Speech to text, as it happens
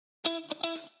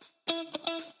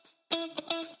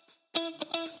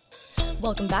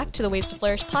Welcome back to the Ways to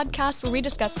Flourish podcast, where we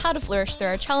discuss how to flourish through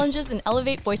our challenges and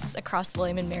elevate voices across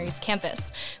William & Mary's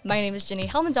campus. My name is Jenny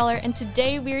Helmandaller, and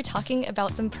today we are talking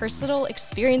about some personal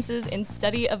experiences in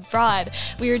study abroad.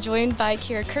 We are joined by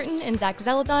Kira Curtin and Zach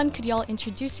Zeladon. Could y'all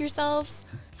introduce yourselves?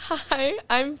 Hi,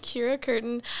 I'm Kira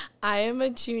Curtin. I am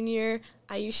a junior.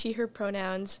 I use she, her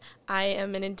pronouns. I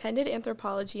am an intended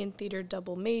anthropology and theater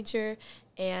double major,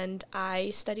 and I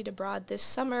studied abroad this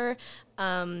summer.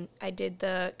 I did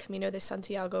the Camino de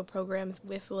Santiago program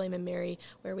with William & Mary,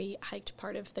 where we hiked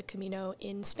part of the Camino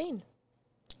in Spain.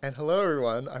 And hello,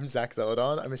 everyone. I'm Zach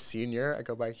Zeladon. I'm a senior. I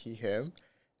go by he, him.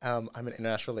 I'm an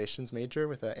international relations major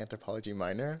with an anthropology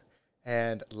minor.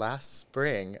 And last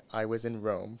spring, I was in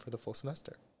Rome for the full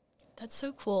semester. That's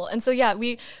so cool. And so, yeah,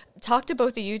 we talked to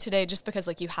both of you today just because,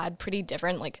 you had pretty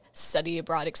different, study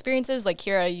abroad experiences.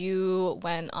 Kira, you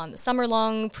went on the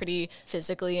summer-long, pretty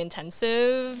physically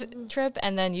intensive trip.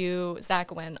 And then you,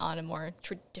 Zach, went on a more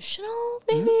traditional,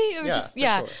 maybe? Or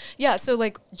Sure. Yeah,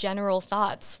 so, general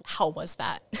thoughts. How was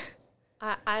that?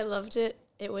 I loved it.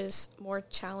 It was more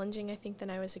challenging, I think,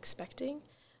 than I was expecting.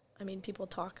 I mean, people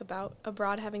talk about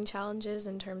abroad having challenges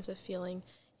in terms of feeling,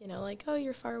 oh,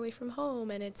 you're far away from home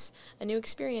and it's a new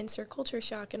experience or culture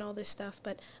shock and all this stuff.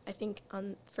 But I think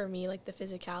for me, the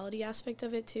physicality aspect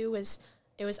of it too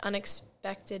it was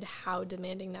unexpected how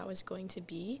demanding that was going to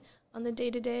be on the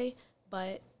day-to-day.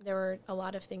 But there were a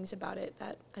lot of things about it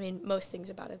most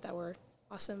things about it that were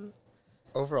awesome.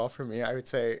 Overall, for me, I would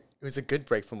say it was a good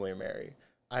break from William & Mary.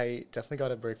 I definitely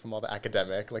got a break from all the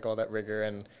academic, all that rigor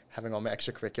and having all my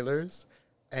extracurriculars.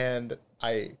 And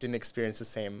I didn't experience the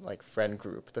same, friend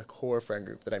group, the core friend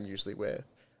group that I'm usually with.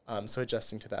 So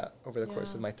adjusting to that over the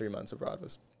course of my 3 months abroad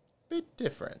was a bit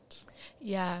different.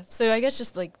 Yeah. So I guess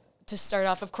just, to start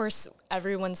off, of course,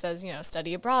 everyone says,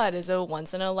 study abroad is a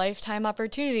once-in-a-lifetime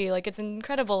opportunity. It's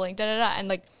incredible, da-da-da.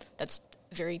 And, that's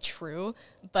very true.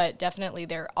 But definitely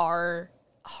there are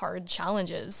hard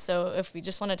challenges. So if we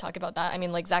just want to talk about that,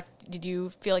 Zach, did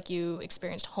you feel like you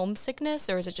experienced homesickness,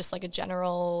 or is it just, a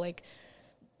general,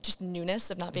 just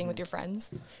newness of not being with your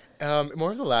friends?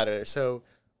 More of the latter. So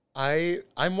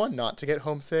I'm one not to get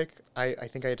homesick. I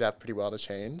think I adapt pretty well to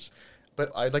change.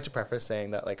 But I'd like to preface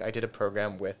saying that I did a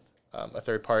program with a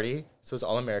third party. So it was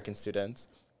all American students.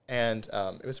 And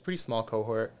it was a pretty small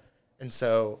cohort. And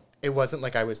so it wasn't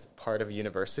like I was part of a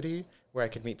university where I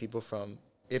could meet people from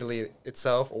Italy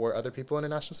itself or other people,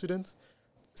 international students.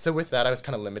 So with that, I was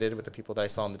kind of limited with the people that I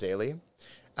saw on the daily.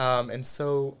 And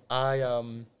so I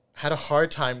had a hard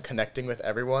time connecting with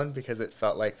everyone because it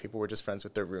felt like people were just friends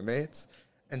with their roommates.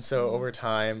 And so over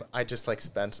time, I just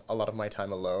spent a lot of my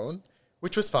time alone,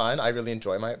 which was fine. I really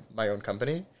enjoy my own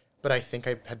company. But I think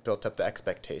I had built up the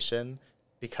expectation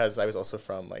because I was also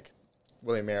from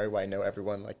William & Mary, where I know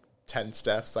everyone 10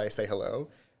 steps, I say hello.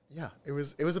 Yeah, it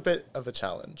was a bit of a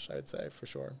challenge, I would say, for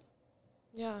sure.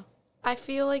 Yeah. I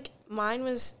feel like mine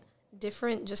was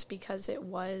different just because it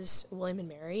was William &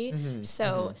 Mary.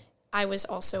 I was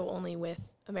also only with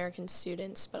American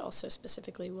students, but also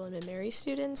specifically William & Mary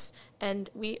students. And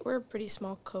we were a pretty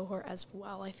small cohort as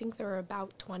well. I think there were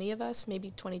about 20 of us,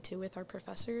 maybe 22 with our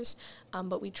professors.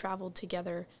 But we traveled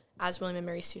together as William &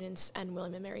 Mary students and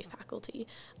William & Mary faculty.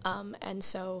 And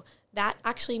so that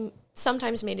actually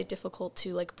sometimes made it difficult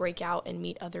to break out and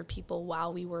meet other people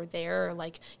while we were there,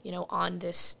 on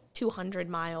this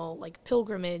 200-mile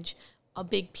pilgrimage. A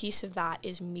big piece of that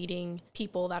is meeting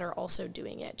people that are also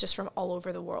doing it just from all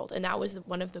over the world. And that was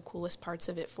one of the coolest parts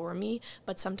of it for me.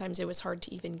 But sometimes it was hard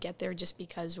to even get there just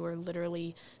because we're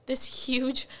literally this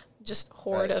huge just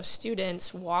horde of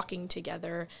students walking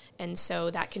together. And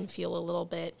so that can feel a little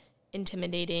bit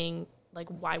intimidating.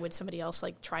 Why would somebody else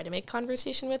try to make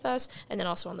conversation with us? And then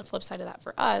also on the flip side of that,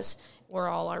 for us, we're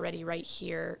all already right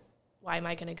here. Why am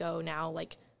I going to go now,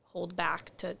 hold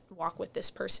back to walk with this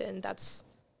person that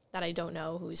I don't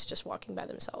know, who's just walking by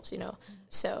themselves,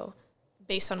 So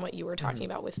based on what you were talking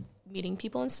about with meeting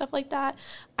people and stuff like that,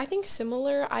 I think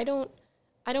similar. I don't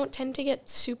tend to get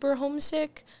super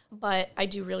homesick, but I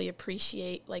do really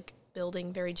appreciate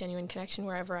building very genuine connection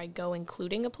wherever I go,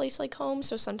 including a place like home.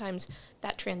 So sometimes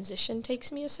that transition takes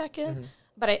me a second.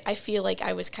 But I feel like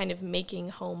I was kind of making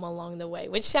home along the way,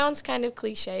 which sounds kind of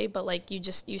cliche, but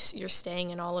you're staying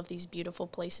in all of these beautiful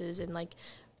places and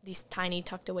these tiny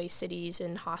tucked away cities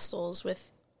and hostels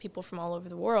with people from all over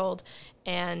the world.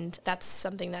 And that's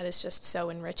something that is just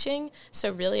so enriching.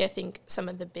 So really, I think some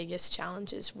of the biggest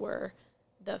challenges were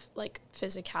the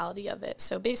physicality of it.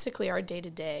 So basically our day to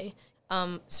day.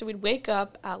 So we'd wake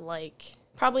up at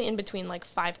probably in between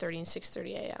 5:30 and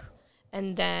 6:30 a.m.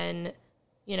 And then,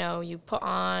 you put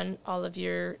on all of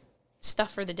your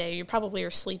stuff for the day. You probably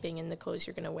are sleeping in the clothes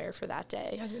you're going to wear for that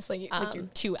day. Yeah, it's like your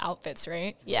 2 outfits,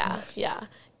 right? Yeah, yeah.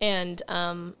 And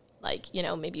like, you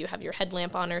know, maybe you have your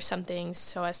headlamp on or something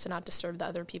so as to not disturb the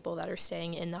other people that are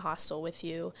staying in the hostel with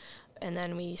you. And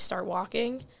then we start walk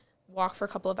for a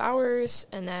couple of hours,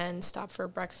 and then stop for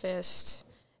breakfast,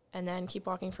 and then keep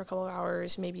walking for a couple of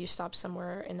hours. Maybe you stop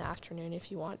somewhere in the afternoon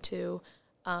if you want to.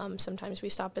 Sometimes we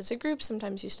stop as a group.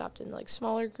 Sometimes you stopped in like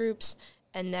smaller groups,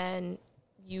 and then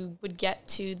you would get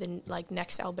to the like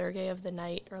next albergue of the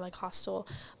night or like hostel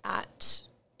at.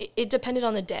 It depended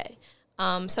on the day.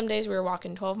 Some days we were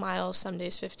walking 12 miles. Some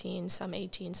days 15. Some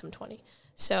 18. Some 20.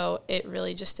 So it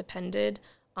really just depended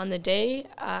on the day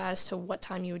as to what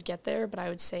time you would get there. But I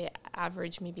would say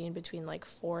average maybe in between like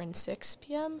 4 and 6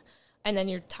 p.m. And then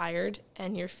you're tired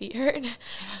and your feet hurt.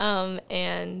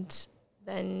 And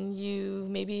then you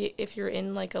maybe, if you're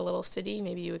in like a little city,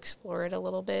 maybe you explore it a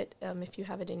little bit if you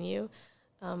have it in you.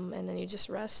 And then you just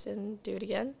rest and do it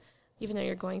again. Even though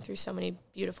you're going through so many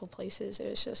beautiful places, it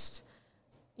was just,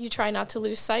 you try not to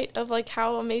lose sight of like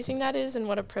how amazing that is and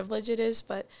what a privilege it is.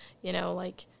 But, you know,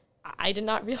 like I did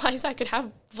not realize I could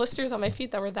have blisters on my feet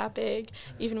that were that big,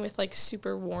 even with like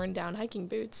super worn down hiking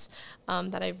boots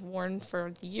that I've worn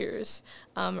for years.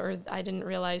 Or I didn't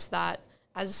realize that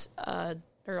as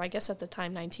or I guess at the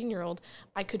time, 19-year-old,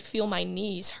 I could feel my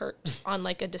knees hurt on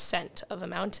like a descent of a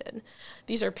mountain.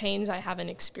 These are pains I haven't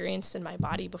experienced in my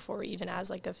body before, even as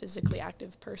like a physically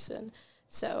active person.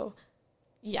 So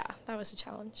yeah, that was a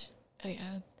challenge. Oh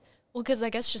yeah. Well, because I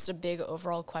guess just a big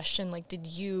overall question, like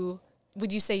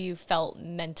would you say you felt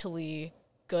mentally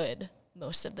good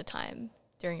most of the time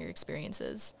during your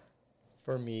experiences?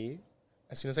 For me,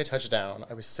 as soon as I touched down,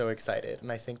 I was so excited.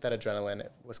 And I think that adrenaline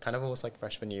was kind of almost like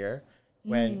freshman year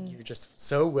when you're just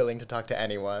so willing to talk to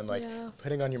anyone, like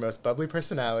putting on your most bubbly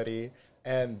personality.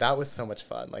 And that was so much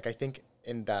fun. Like I think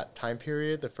in that time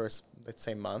period, the first, let's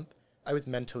say, month, I was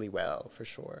mentally well for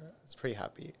sure. I was pretty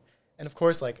happy. And of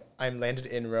course, like I'm landed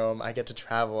in Rome, I get to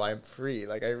travel, I'm free.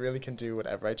 Like I really can do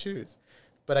whatever I choose.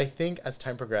 But I think as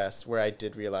time progressed, where I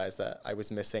did realize that I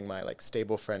was missing my like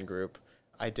stable friend group,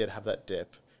 I did have that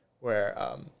dip where,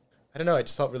 I don't know, I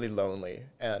just felt really lonely.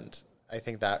 And I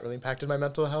think that really impacted my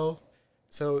mental health.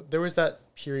 So there was that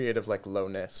period of like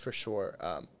lowness for sure.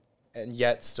 And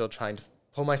yet still trying to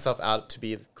pull myself out to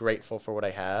be grateful for what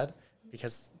I had,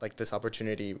 because like this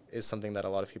opportunity is something that a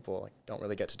lot of people like don't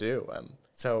really get to do.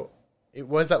 So it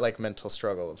was that like mental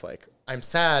struggle of like, I'm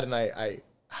sad and I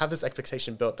have this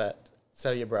expectation built that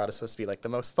study abroad is supposed to be like the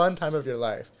most fun time of your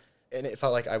life. And it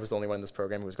felt like I was the only one in this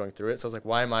program who was going through it. So I was like,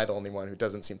 why am I the only one who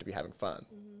doesn't seem to be having fun?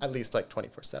 At least like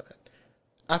 24/7.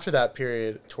 After that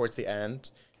period, towards the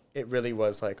end, it really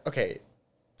was like, okay,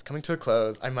 it's coming to a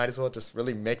close. I might as well just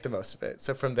really make the most of it.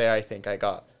 So from there, I think I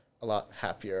got a lot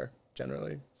happier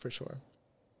generally, for sure.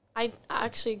 I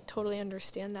actually totally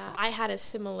understand that. I had a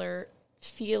similar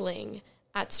feeling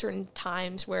at certain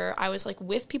times where I was like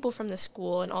with people from the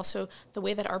school, and also the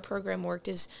way that our program worked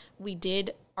is we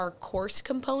did our course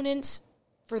components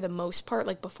for the most part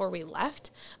like before we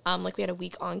left. Like we had a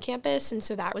week on campus, and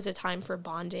so that was a time for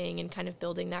bonding and kind of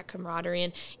building that camaraderie.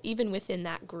 And even within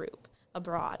that group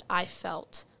abroad, I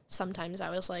felt sometimes I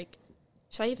was like,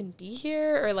 should I even be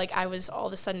here? Or like I was all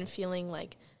of a sudden feeling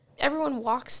like everyone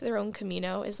walks their own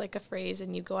Camino is like a phrase,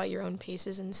 and you go at your own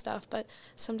paces and stuff. But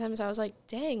sometimes I was like,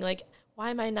 dang, like, why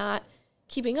am I not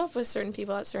keeping up with certain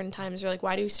people at certain times? Or like,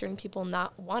 why do certain people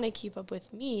not want to keep up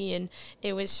with me? And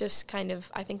it was just kind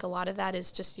of, I think a lot of that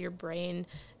is just your brain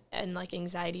and like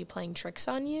anxiety playing tricks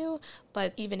on you.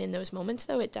 But even in those moments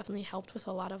though, it definitely helped with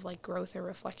a lot of like growth or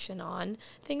reflection on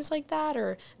things like that.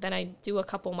 Or then I do a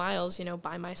couple miles, you know,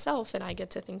 by myself, and I get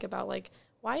to think about like,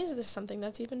 why is this something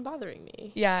that's even bothering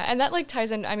me? Yeah, and that like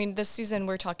ties in. I mean, this season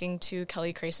we're talking to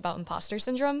Kelly Crace about imposter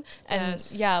syndrome. And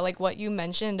Yes. yeah, like what you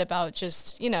mentioned about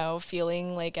just, you know,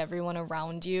 feeling like everyone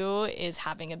around you is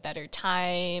having a better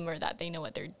time or that they know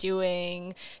what they're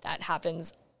doing. That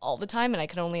happens all the time. And I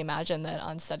can only imagine that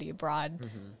on study abroad,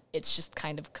 it's just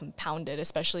kind of compounded,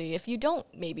 especially if you don't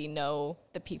maybe know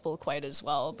the people quite as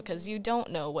well, because you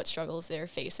don't know what struggles they're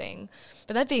facing.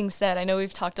 But that being said, I know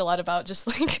we've talked a lot about just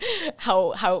like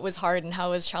how it was hard and how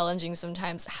it was challenging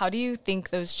sometimes. How do you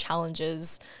think those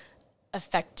challenges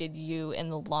affected you in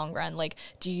the long run? Like,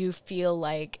 do you feel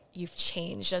like you've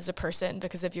changed as a person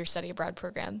because of your study abroad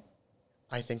program?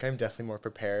 I think I'm definitely more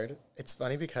prepared. It's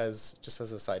funny because, just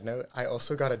as a side note, I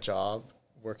also got a job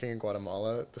working in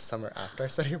Guatemala the summer after I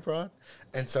studied abroad.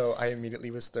 And so I immediately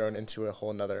was thrown into a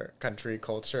whole nother country,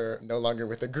 culture, no longer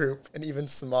with a group, an even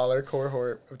smaller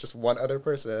cohort of just one other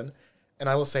person. And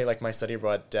I will say, like, my study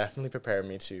abroad definitely prepared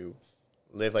me to,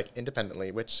 live like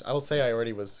independently, which I will say I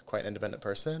already was quite an independent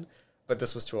person, but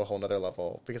this was to a whole nother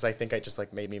level because I think it just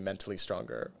like made me mentally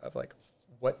stronger of like,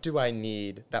 what do I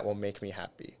need that will make me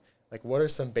happy? Like, what are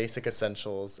some basic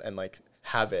essentials and like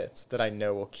habits that I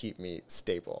know will keep me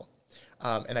stable?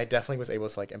 And I definitely was able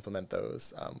to like implement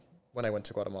those when I went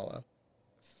to Guatemala.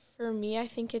 For me, I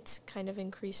think it's kind of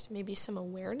increased maybe some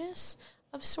awareness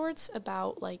of sorts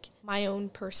about like my own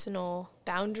personal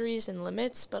boundaries and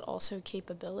limits, but also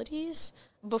capabilities.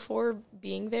 Before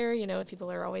being there, you know,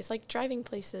 people are always like driving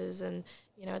places and,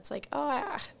 you know, it's like,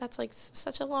 oh, that's like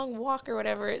such a long walk or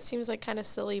whatever. It seems like kind of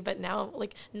silly, but now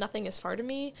like nothing is far to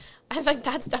me. I think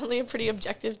that's definitely a pretty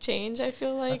objective change, I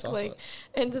feel like. That's awesome. Like,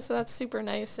 and so that's super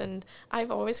nice. And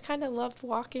I've always kind of loved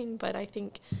walking, but I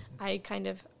think I kind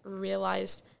of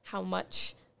realized how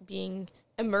much being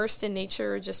immersed in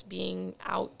nature, just being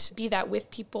out, be that with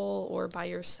people or by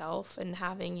yourself and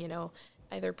having, you know,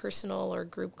 either personal or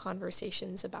group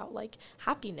conversations about like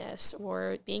happiness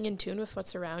or being in tune with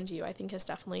what's around you, I think has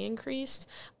definitely increased.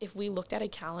 If we looked at a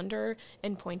calendar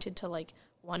and pointed to like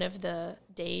one of the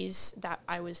days that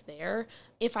I was there,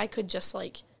 if I could just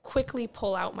like quickly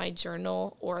pull out my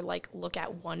journal or like look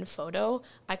at one photo,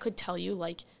 I could tell you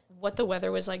like what the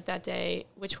weather was like that day,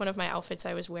 which one of my outfits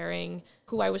I was wearing,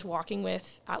 who I was walking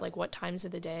with at like what times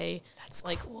of the day. That's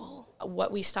like cool.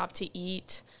 What we stopped to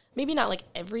eat. Maybe not like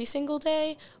every single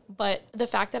day, but the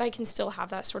fact that I can still have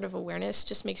that sort of awareness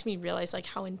just makes me realize like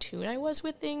how in tune I was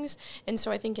with things. And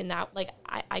so I think in that, like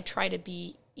I try to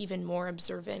be even more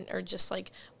observant or just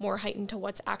like more heightened to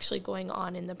what's actually going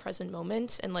on in the present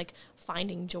moments and like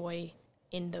finding joy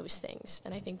in those things.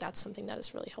 And I think that's something that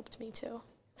has really helped me too.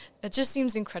 It just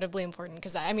seems incredibly important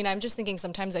because, I mean, I'm just thinking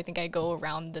sometimes I think I go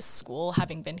around this school,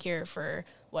 having been here for,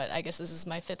 I guess this is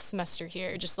my 5th semester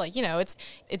here, just like, you know, it's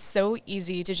so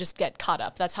easy to just get caught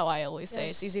up. That's how I always say.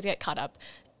 It's easy to get caught up.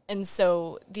 And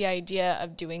so the idea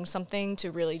of doing something to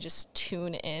really just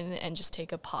tune in and just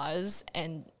take a pause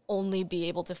and only be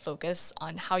able to focus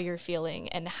on how you're feeling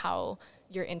and how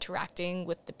you're interacting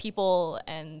with the people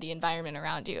and the environment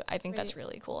around you, I think that's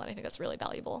really cool. And I think that's really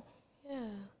valuable. Yeah.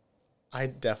 I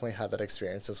definitely had that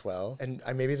experience as well. And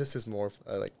maybe this is more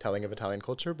like telling of Italian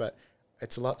culture, but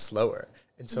it's a lot slower.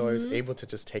 And so I was able to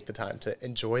just take the time to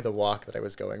enjoy the walk that I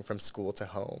was going from school to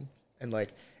home and like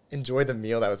enjoy the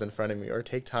meal that was in front of me or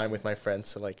take time with my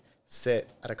friends to like sit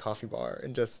at a coffee bar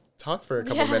and just talk for a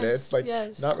couple minutes. Like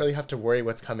not really have to worry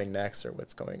what's coming next or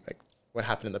what's going, like what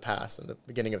happened in the past and the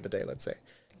beginning of the day, let's say.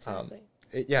 Exactly.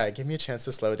 It gave me a chance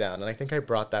to slow down. And I think I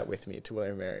brought that with me to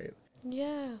William & Mary.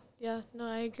 Yeah. No,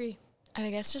 I agree. And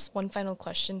I guess just one final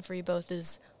question for you both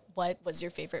is, what was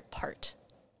your favorite part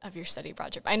of your study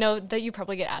abroad trip? I know that you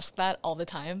probably get asked that all the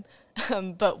time,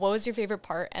 but what was your favorite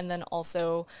part? And then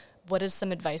also, what is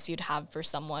some advice you'd have for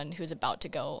someone who's about to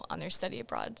go on their study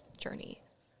abroad journey?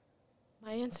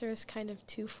 My answer is kind of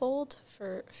twofold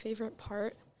for favorite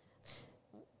part.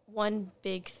 One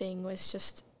big thing was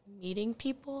just meeting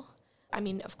people. I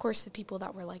mean, of course, the people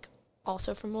that were like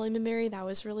also from William & Mary, that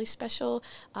was really special.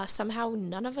 Somehow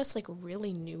none of us like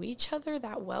really knew each other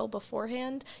that well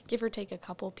beforehand, give or take a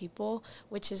couple people,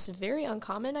 which is very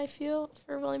uncommon, I feel,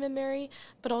 for William & Mary,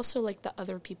 but also like the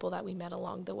other people that we met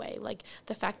along the way. Like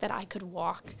the fact that I could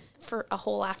walk for a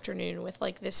whole afternoon with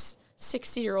like this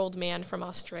 60-year-old man from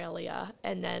Australia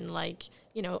and then like,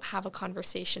 you know, have a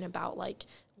conversation about like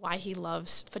why he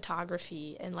loves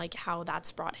photography and like how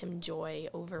that's brought him joy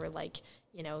over like,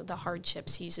 you know, the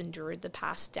hardships he's endured the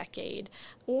past decade.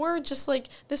 Or just like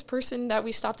this person that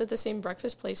we stopped at the same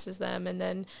breakfast place as them and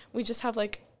then we just have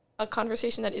like a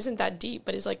conversation that isn't that deep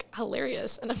but is like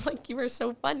hilarious. And I'm like, you are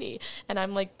so funny. And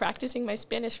I'm like practicing my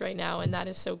Spanish right now and that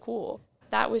is so cool.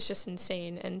 That was just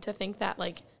insane. And to think that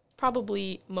like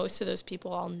probably most of those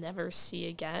people I'll never see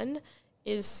again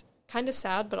is kind of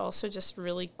sad, but also just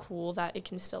really cool that it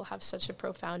can still have such a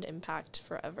profound impact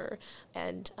forever.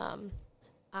 And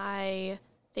I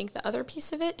think the other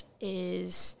piece of it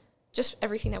is just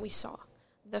everything that we saw.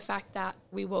 The fact that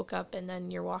we woke up and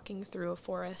then you're walking through a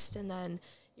forest and then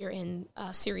you're in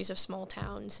a series of small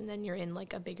towns and then you're in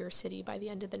like a bigger city by the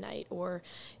end of the night, or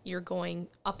you're going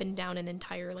up and down an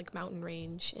entire like mountain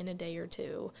range in a day or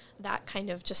two. That kind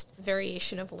of just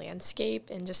variation of landscape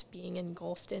and just being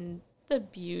engulfed in the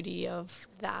beauty of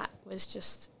that was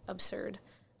just absurd.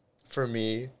 For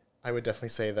me, I would definitely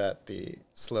say that the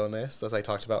slowness, as I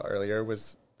talked about earlier,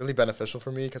 was really beneficial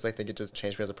for me because I think it just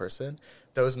changed me as a person.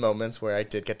 Those moments where I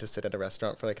did get to sit at a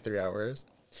restaurant for like 3 hours,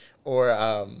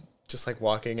 or just like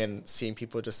walking and seeing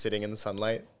people just sitting in the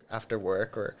sunlight after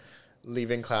work or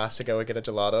leaving class to go and get a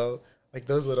gelato, like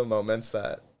those little moments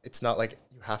that it's not like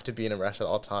you have to be in a rush at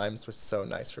all times was so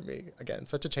nice for me. Again,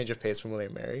 such a change of pace from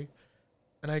William & Mary.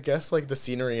 And I guess like the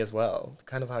scenery as well,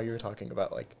 kind of how you were talking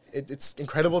about, like it's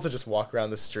incredible to just walk around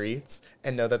the streets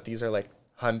and know that these are like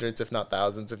hundreds, if not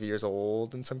thousands of years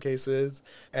old in some cases.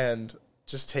 And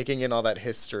just taking in all that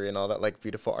history and all that like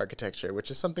beautiful architecture,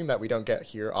 which is something that we don't get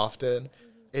here often.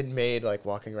 It made like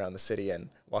walking around the city and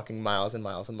walking miles and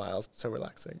miles and miles so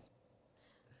relaxing.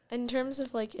 In terms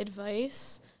of like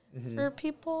advice for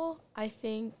people, I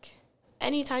think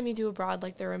anytime you do abroad,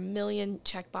 like there are a million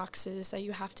check boxes that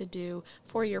you have to do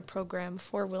for your program,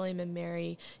 for William &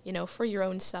 Mary, you know, for your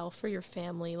own self, for your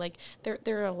family. Like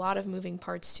there are a lot of moving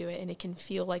parts to it, and it can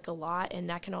feel like a lot, and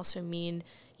that can also mean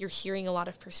you're hearing a lot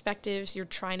of perspectives. You're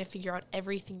trying to figure out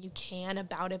everything you can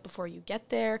about it before you get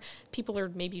there. People are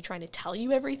maybe trying to tell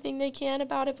you everything they can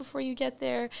about it before you get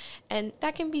there, and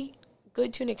that can be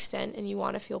good to an extent, and you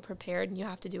want to feel prepared and you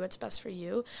have to do what's best for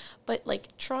you. But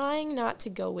like trying not to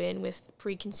go in with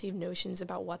preconceived notions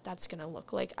about what that's going to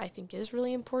look like, I think is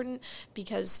really important,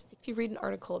 because if you read an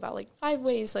article about like 5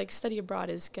 ways like study abroad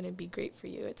is going to be great for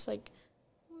you, it's like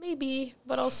maybe,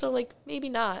 but also like maybe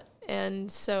not. And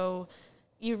so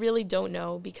you really don't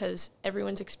know, because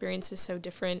everyone's experience is so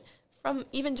different, from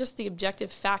even just the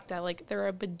objective fact that like there are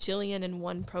a bajillion and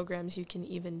one programs you can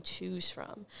even choose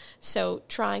from. So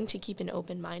trying to keep an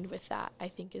open mind with that, I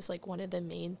think, is like one of the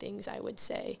main things I would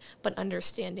say. But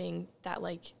understanding that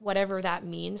like whatever that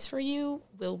means for you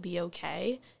will be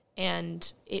okay,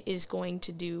 and it is going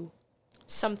to do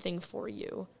something for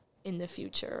you in the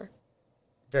future.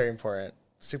 Very important.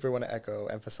 Super want to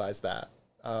emphasize that.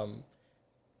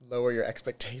 Lower your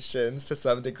expectations to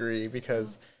some degree,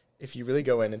 because if you really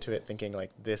go into it thinking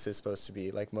like this is supposed to be,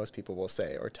 like most people will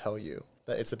say or tell you,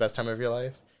 that it's the best time of your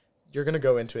life, you're going to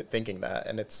go into it thinking that,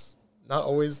 and it's not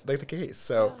always like the case.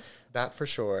 So that for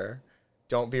sure.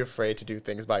 Don't be afraid to do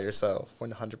things by yourself,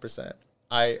 100%.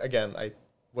 I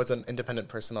was an independent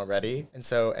person already, and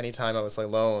so anytime I was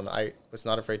alone, I was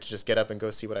not afraid to just get up and go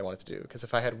see what I wanted to do, because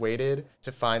if I had waited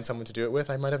to find someone to do it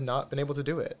with, I might have not been able to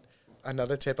do it.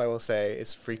 Another tip I will say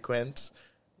is frequent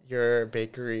your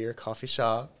bakery or coffee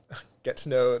shop. Get to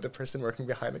know the person working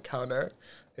behind the counter.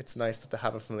 It's nice to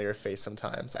have a familiar face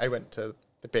sometimes. I went to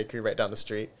the bakery right down the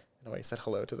street and I said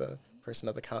hello to the person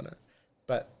at the counter.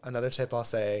 But another tip I'll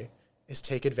say is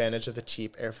take advantage of the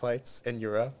cheap air flights in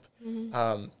Europe.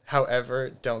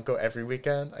 However, don't go every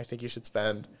weekend. I think you should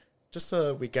spend just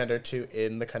a weekend or two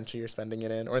in the country you're spending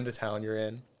it in, or in the town you're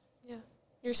in.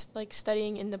 You're like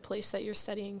studying in the place that you're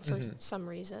studying for some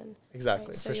reason. Exactly.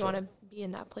 Right? So for you sure. want to be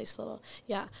in that place a little.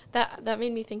 Yeah. That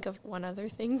made me think of one other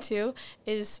thing too,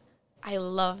 is I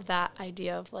love that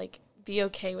idea of like be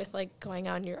okay with like going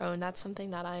on your own. That's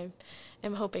something that I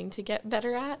am hoping to get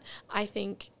better at. I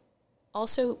think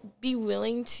also be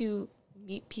willing to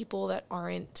meet people that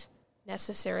aren't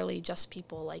necessarily just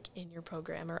people like in your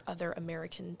program or other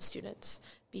American students,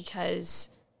 because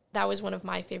that was one of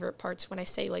my favorite parts. When I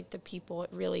say like the people, it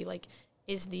really like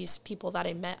is these people that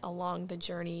I met along the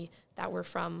journey that were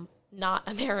from not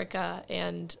America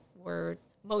and were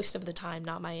most of the time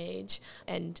not my age,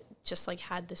 and just like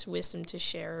had this wisdom to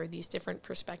share, these different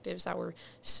perspectives that were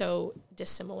so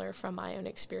dissimilar from my own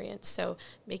experience. So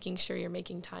making sure you're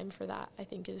making time for that, I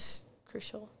think, is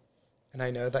crucial. And I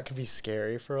know that can be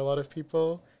scary for a lot of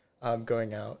people,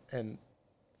 going out and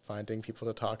finding people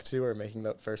to talk to or making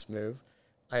that first move.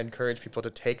 I encourage people to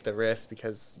take the risk,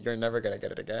 because you're never going to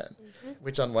get it again,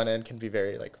 which on one end can be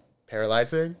very like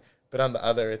paralyzing, but on the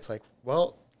other, it's like,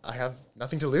 well, I have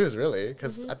nothing to lose really,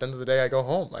 because at the end of the day, I go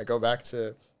home, I go back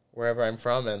to wherever I'm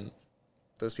from, and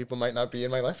those people might not be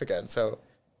in my life again. So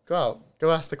go out,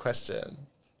 go ask the question.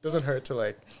 Doesn't hurt to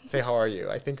like say, how are you?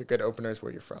 I think a good opener is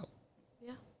where you're from.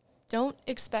 Yeah. Don't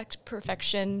expect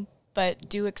perfection, but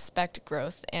do expect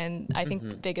growth. And I think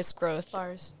the biggest growth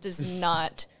does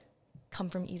not come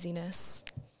from easiness.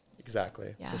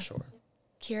 Exactly, for sure.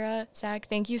 Kira, Zach,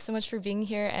 thank you so much for being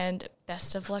here, and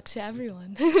best of luck to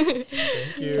everyone. Thank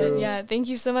you. But yeah, thank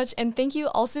you so much. And thank you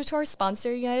also to our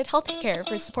sponsor, United Healthcare,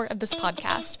 for support of this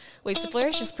podcast. Ways to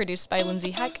Flourish is produced by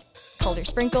Lindsay Heck, Calder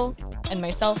Sprinkle, and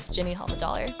myself, Jenny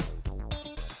Halmadollar.